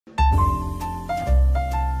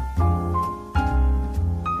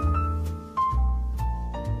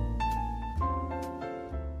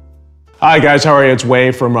Hi guys, how are you? It's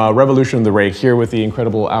Wei from Revolution of the Rake here with the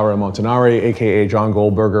incredible Aura Montanari, aka John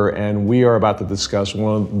Goldberger, and we are about to discuss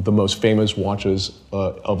one of the most famous watches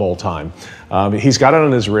of all time. He's got it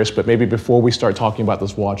on his wrist, but maybe before we start talking about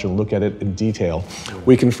this watch and look at it in detail,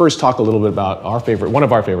 we can first talk a little bit about one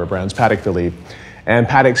of our favorite brands, Patek Philippe, and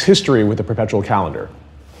Patek's history with the Perpetual calendar.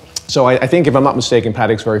 So I think, if I'm not mistaken,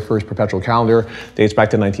 Patek's very first Perpetual calendar dates back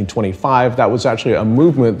to 1925. That was actually a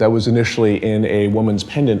movement that was initially in a woman's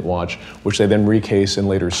pendant watch, which they then recased and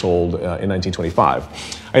later sold in 1925.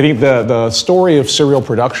 I think the story of serial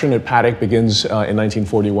production at Patek begins in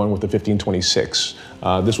 1941 with the 1526.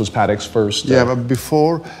 This was Patek's first... Yeah, but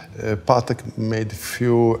before, Patek made a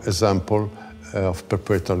few examples of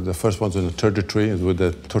Perpetual. The first one was in the 33 with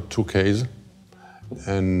the 32 case.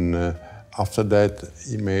 And after that,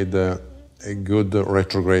 he made a good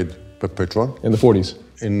retrograde Perpetual. In the 40s?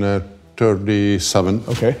 In 37.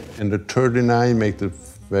 Okay. In the 39, he made the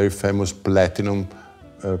very famous platinum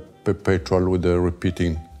Perpetual with the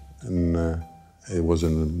repeating. And it was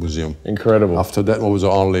in the museum. Incredible. After that, it was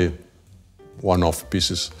only one-off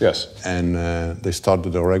pieces. Yes. And they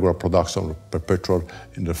started the regular production of Perpetual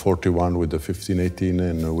in the 41 with the 1518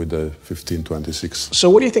 and with the 1526. So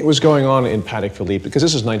what do you think was going on in Patek Philippe? Because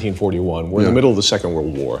this is 1941, we're in the middle of the Second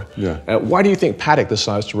World War. Yeah. Why do you think Patek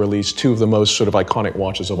decides to release two of the most sort of iconic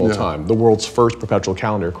watches of all time? The world's first Perpetual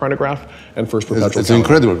calendar chronograph and first Perpetual calendar. It's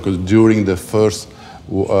incredible, because during the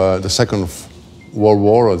Second World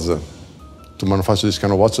War, to manufacture this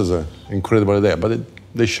kind of watch is an incredible idea. But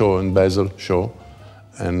they show in Basel,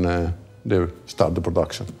 and they start the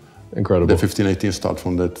production. Incredible. The 1518 start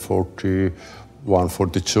from that 41,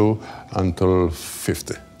 42 until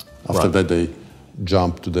 50. After that, they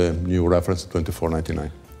jump to the new reference,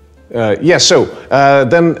 2499. So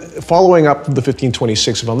then following up the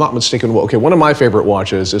 1526, if I'm not mistaken, one of my favorite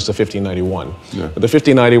watches is the 1591. Yeah. The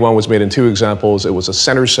 1591 was made in two examples. It was a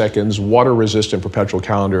center seconds, water-resistant Perpetual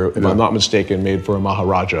calendar, if I'm not mistaken, made for a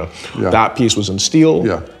Maharaja. Yeah. That piece was in steel,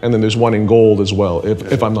 and then there's one in gold as well,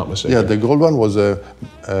 if I'm not mistaken. Yeah, the gold one was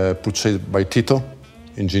purchased by Tito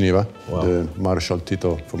in Geneva, the Marshal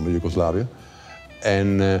Tito from Yugoslavia.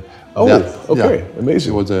 And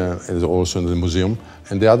amazing. It was also in the museum.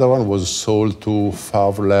 And the other one was sold to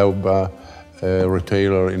Favre Leub, a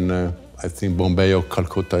retailer in, I think, Bombay or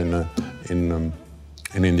Calcutta in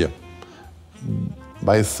India.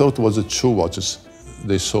 But I thought it was the two watches.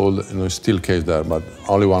 They sold in a steel case there, but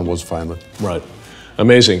only one was found. Right.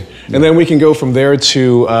 Amazing. And then we can go from there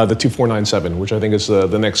to the 2497, which I think is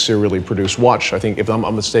the next serially produced watch. I think, if I'm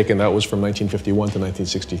not mistaken, that was from 1951 to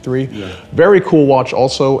 1963. Yeah. Very cool watch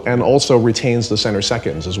also, and also retains the center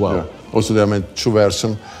seconds as well. Yeah. Also, they made two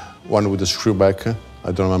versions, one with the screw back.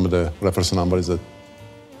 I don't remember the reference number, is it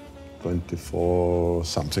 24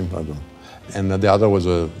 something, I don't know. And the other was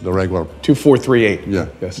the regular 2438. Yeah,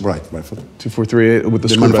 yes. Right. 2438 with the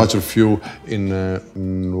screw back. They manufactured a few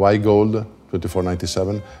in white gold,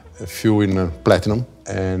 2497, a few in platinum,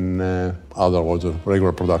 and other was a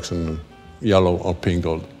regular production, yellow or pink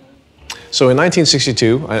gold. So in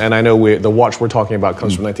 1962, and I know the watch we're talking about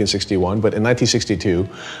comes from 1961, but in 1962,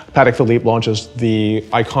 Patek Philippe launches the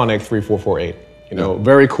iconic 3448.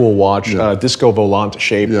 Very cool watch, disco volant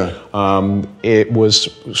shape. Yeah. It was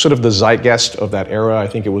sort of the zeitgeist of that era. I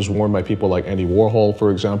think it was worn by people like Andy Warhol,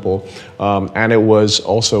 for example, and it was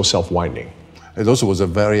also self-winding. It also was a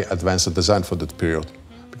very advanced design for that period,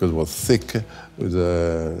 because it was thick, with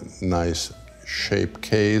a nice shaped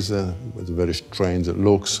case, with very strange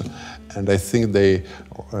looks. And I think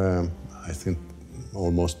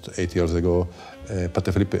almost 8 years ago,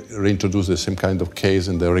 Patek Philippe reintroduced the same kind of case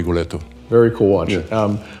in the regulator. Very cool watch.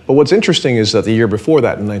 Yeah. But what's interesting is that the year before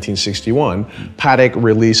that, in 1961, Patek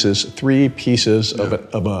releases three pieces of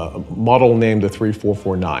a model named the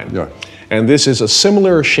 3449. Yeah. And this is a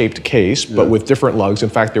similar shaped case, but with different lugs. In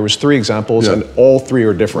fact, there was three examples, and all three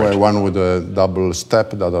are different. One with a double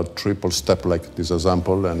step, the other triple step, like this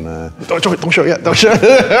example, and don't show yet. Don't show.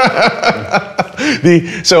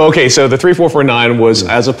 So the 3449 was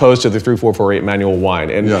as opposed to the 3448 manual wind.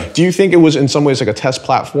 And do you think it was in some ways like a test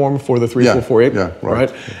platform for the 3448? Yeah, right.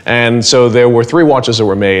 And so there were three watches that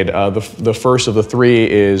were made. The first of the three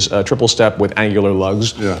is triple step with angular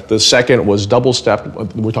lugs. Yeah. The second was double step.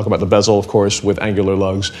 We're talking about the bezel, of course, with angular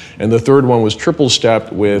lugs. And the third one was triple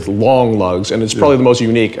step with long lugs. And it's probably the most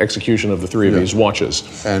unique execution of the three of these watches.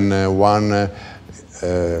 And one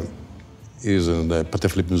is in the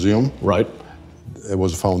Patek Philippe Museum. Right. It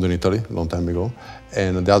was found in Italy a long time ago.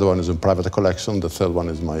 And the other one is in private collection. The third one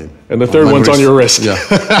is my... And the third one's on your wrist. Yeah.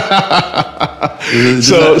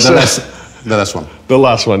 The last one. The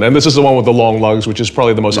last one. And this is the one with the long lugs, which is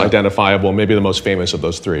probably the most identifiable, maybe the most famous of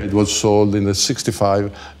those three. It was sold in the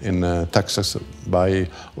 65 in Texas by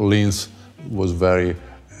Linz. Was very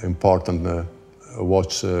important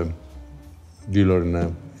watch dealer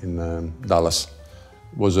in Dallas.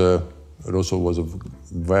 It also was a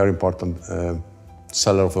very important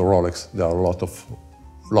seller of the Rolex. There are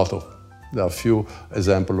there are a few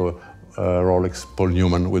examples of Rolex Paul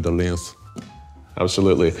Newman with the Linz.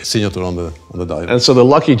 Absolutely. Signature on the dial. And so the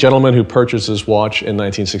lucky gentleman who purchased this watch in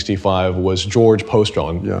 1965 was George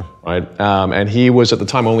Postron, right? And he was at the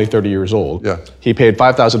time only 30 years old. Yeah. He paid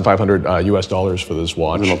 $5,500 US for this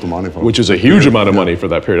watch, a lot of money for which is a huge amount of money for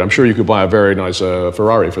that period. I'm sure you could buy a very nice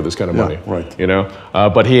Ferrari for this kind of money, right? You know,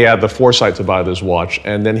 but he had the foresight to buy this watch,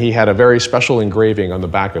 and then he had a very special engraving on the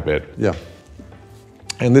back of it. Yeah.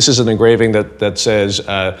 And this is an engraving that says,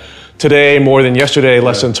 today more than yesterday,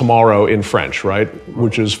 less than tomorrow in French, right?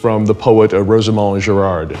 Which is from the poet Rosamond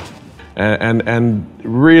Girard. And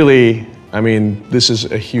really, I mean, this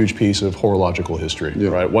is a huge piece of horological history,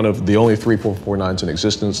 right? One of the only 3449s in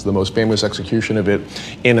existence, the most famous execution of it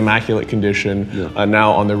in immaculate condition,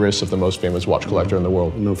 now on the wrist of the most famous watch collector in the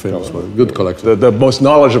world. No famous, but good collector. The most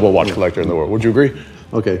knowledgeable watch collector in the world. Would you agree?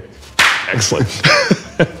 Okay. Excellent.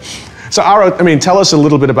 So, I mean, tell us a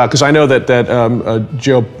little bit about, because I know that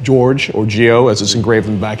George, or Gio, as it's engraved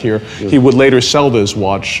in the back here, he would later sell this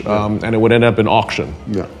watch, and it would end up in auction.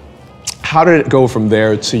 Yeah. How did it go from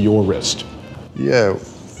there to your wrist? Yeah,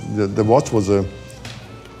 the watch was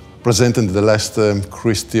presented in the last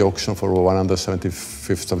Christie auction for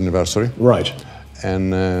 175th anniversary. Right.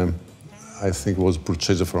 And I think it was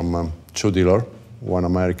purchased from two dealers, one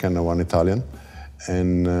American and one Italian.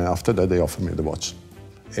 And after that, they offered me the watch.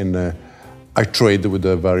 And I traded with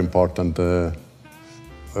a very important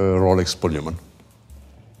Rolex Paul Newman.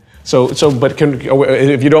 But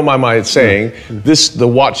if you don't mind my saying, the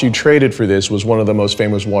watch you traded for this was one of the most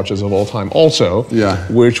famous watches of all time also,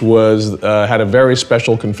 which was, had a very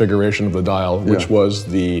special configuration of the dial, which was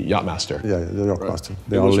the Yachtmaster. Yeah, the Yachtmaster.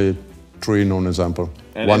 The only three known example.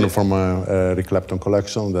 One from a Rick Clapton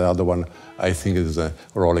collection, the other one I think is a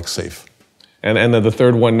Rolex Safe. And then the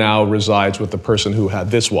third one now resides with the person who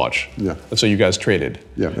had this watch. Yeah. And so you guys traded.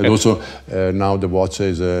 Yeah, and also now the watch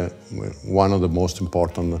is one of the most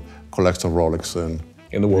important collection of Rolex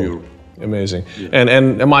in the world. Amazing. Yeah.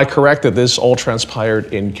 And am I correct that this all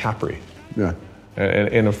transpired in Capri? Yeah.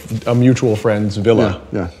 In a mutual friend's villa?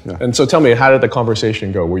 Yeah. And so tell me, how did the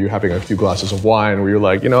conversation go? Were you having a few glasses of wine? Were you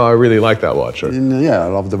like, you know, I really like that watch? Yeah, I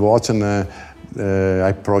love the watch, and I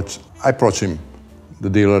approach him, the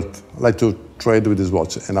dealer, like to trade with his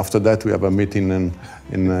watch, and after that we have a meeting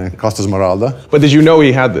in Costa Smeralda. But did you know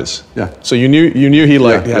he had this? Yeah. So you knew he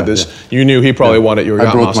had this. Yeah. You knew he probably wanted your Yachtmaster.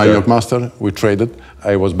 I brought my Yachtmaster. We traded.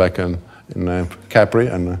 I was back in Capri,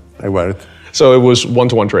 and I wear it. So it was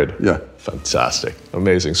one-to-one trade. Yeah. Fantastic,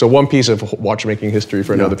 amazing. So one piece of watchmaking history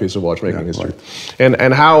for another piece of watchmaking history. Right.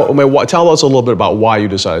 And how? I mean, tell us a little bit about why you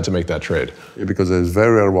decided to make that trade. Yeah, because there's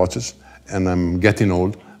very rare watches, and I'm getting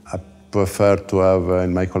old. Prefer to have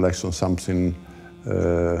in my collection something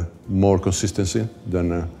more consistency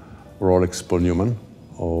than Rolex Paul Newman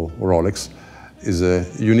or Rolex. Is a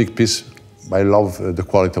unique piece. I love the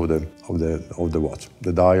quality of the watch,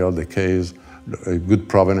 the dial, the case, good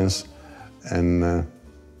provenance, and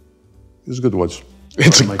it's a good watch.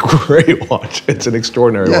 It's a great watch. It's an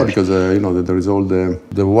extraordinary watch. Yeah, because you know there is all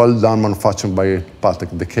the well done manufacturing by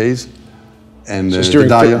Patek, the case. And the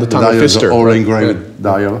dial is all engraved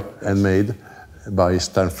dial and made by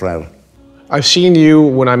Stan Frere. I've seen you,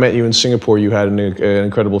 when I met you in Singapore, you had an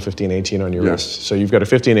incredible 1518 on your wrist. So you've got a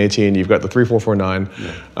 1518, you've got the 3449.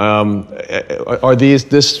 Yeah. Are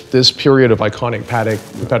this period of iconic Patek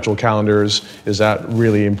Perpetual calendars, is that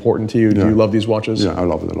really important to you? Do you love these watches? Yeah, I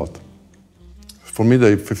love it a lot. For me,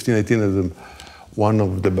 the 1518 is one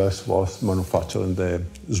of the best watches manufactured in the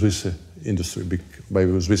Swiss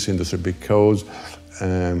industry, because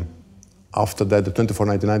after that, the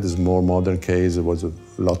 2499 is more modern case. There was a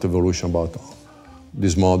lot of evolution about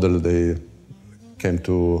this model. They came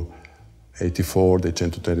to 84, they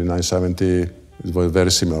changed to 2970. It was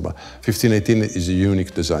very similar, but 1518 is a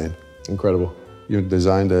unique design. Incredible. Unique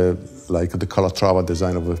design, like the Calatrava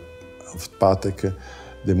design of Patek.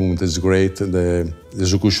 The movement is great, the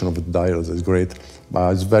execution of the dials is great,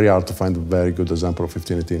 but it's very hard to find a very good example of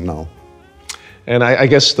 1518 now. And I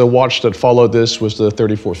guess the watch that followed this was the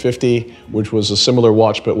 3450, which was a similar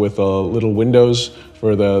watch, but with little windows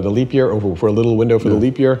for the leap year, or for a little window for the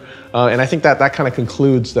leap year. And I think that kind of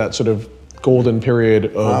concludes that sort of golden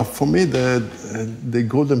period of... For me, the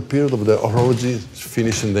golden period of the horology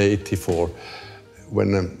finished in the 84,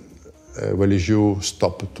 when Valijou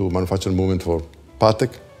stopped to manufacture movement for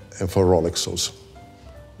Patek and for Rolex also.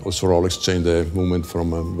 Also Rolex changed the movement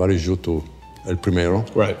from Valijou to El Primero.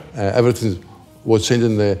 Right. Everything was changed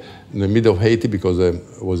in the middle of 80 because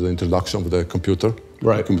it was the introduction of the computer.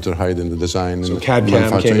 Right. The computer hide in the design. So and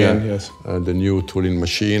CAD/CAM came in, yes. The new tooling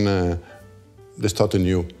machine, they started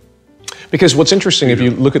new. Because what's interesting, if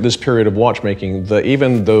you look at this period of watchmaking,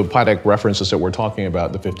 even the Patek references that we're talking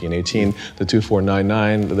about, the 1518, the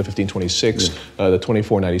 2499, the 1526, the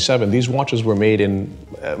 2497, these watches were made in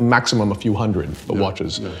maximum a few hundred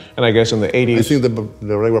watches. Yeah. And I guess in the 80s... I think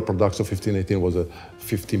the regular production of 1518 was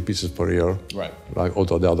 15 pieces per year. Right. Like all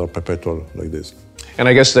the other Perpetual like this. And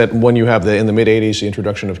I guess that when you have in the mid-80s, the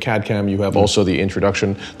introduction of CAD/CAM, you have also the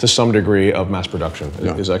introduction to some degree of mass production.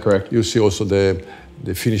 Is that correct? You see also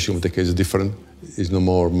the finishing of the case is different. It's no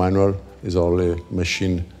more manual, it's only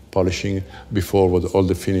machine polishing. Before, all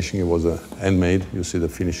the finishing was handmade. You see the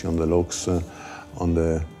finishing on the locks, on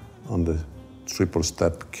the triple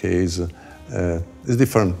step case. It's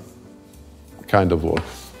different kind of work.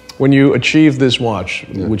 When you achieved this watch,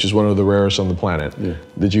 which is one of the rarest on the planet,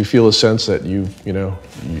 did you feel a sense that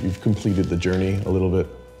you've completed the journey a little bit?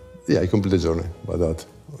 Yeah, I completed the journey by that.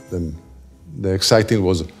 The exciting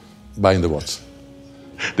was buying the watch.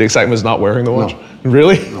 The excitement is not wearing the watch? No.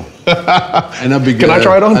 Really? No. Can I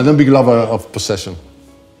try it on? I'm a big lover of possession.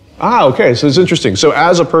 Ah, okay, so it's interesting. So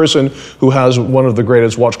as a person who has one of the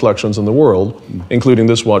greatest watch collections in the world, including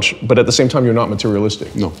this watch, but at the same time you're not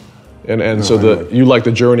materialistic. No. And so you like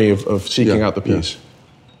the journey of seeking out the piece.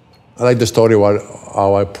 I like the story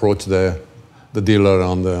how I approach the dealer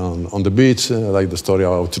on the beach. I like the story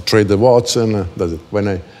how to trade the watch, and that's it. When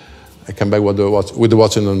I come back with the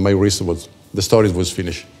watch on my wrist, the story was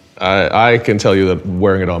finished. I can tell you that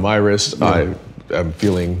wearing it on my wrist, I am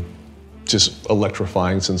feeling just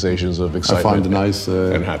electrifying sensations of excitement. I find a nice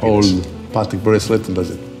old Patek bracelet, and that's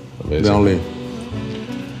it. Amazing. The only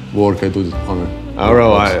work I do on it.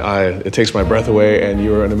 Auro, it takes my breath away, and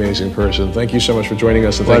you're an amazing person. Thank you so much for joining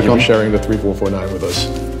us, and thank you for sharing the 3449 with us.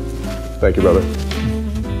 Thank you, brother.